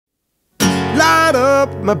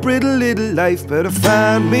up, my brittle little life, better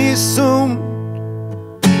find me soon.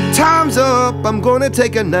 Time's up, I'm gonna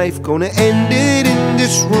take a knife, gonna end it in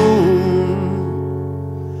this room.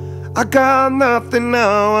 I got nothing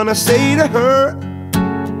now, and I say to her,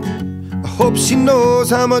 I hope she knows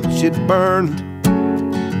how much it burned.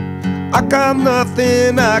 I got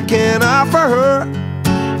nothing I can offer her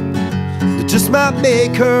that just might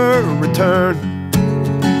make her return.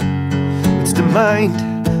 It's the mind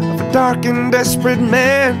of a dark and desperate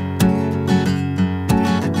man.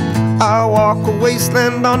 I walk a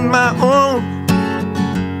wasteland on my own.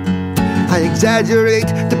 I exaggerate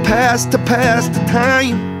to pass the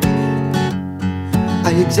time.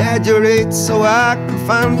 I exaggerate so I can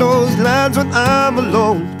find those lines when I'm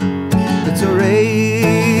alone. It's a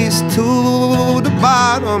race to the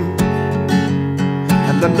bottom,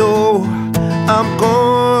 and I know I'm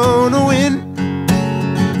gonna win.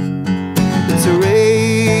 It's a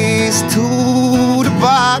race to the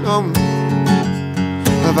bottom.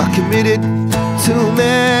 Have I committed too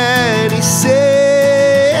many sins?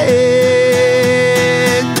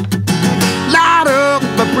 Light up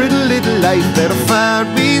my brittle little life, better find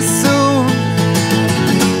me soon.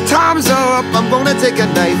 Time's up, I'm gonna take a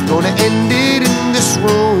knife, gonna end it in this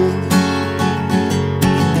room.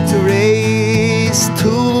 It's a race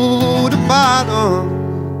to the bottom.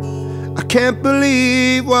 I can't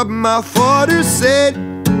believe what my father said,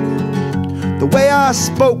 the way I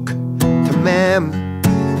spoke to ma'am.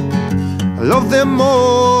 I love them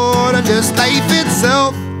more than just life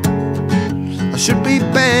itself. I should be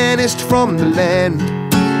banished from the land.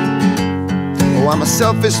 Oh, I'm a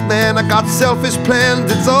selfish man, I got selfish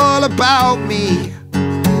plans, it's all about me.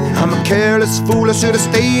 I'm a careless fool, I should have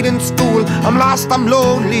stayed in school. I'm lost, I'm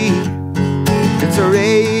lonely. It's a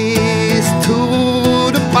race to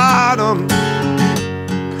the bottom,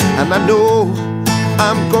 and I know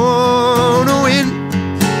I'm gonna win.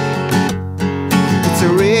 It's a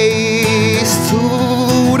race to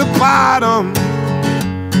the bottom.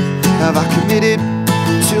 Have I committed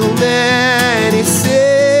too many sins?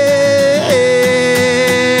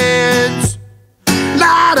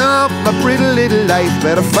 Light up my brittle little life,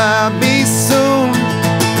 better find me soon.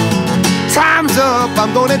 Time's up,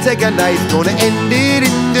 I'm gonna take a knife, gonna end it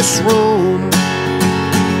in this room.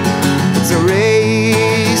 It's a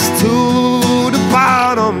race to the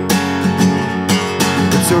bottom.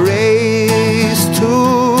 It's a race to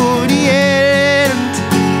the end.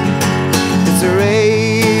 It's a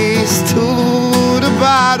race to the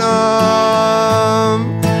bottom.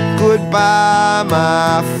 Goodbye,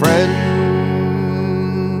 my friend.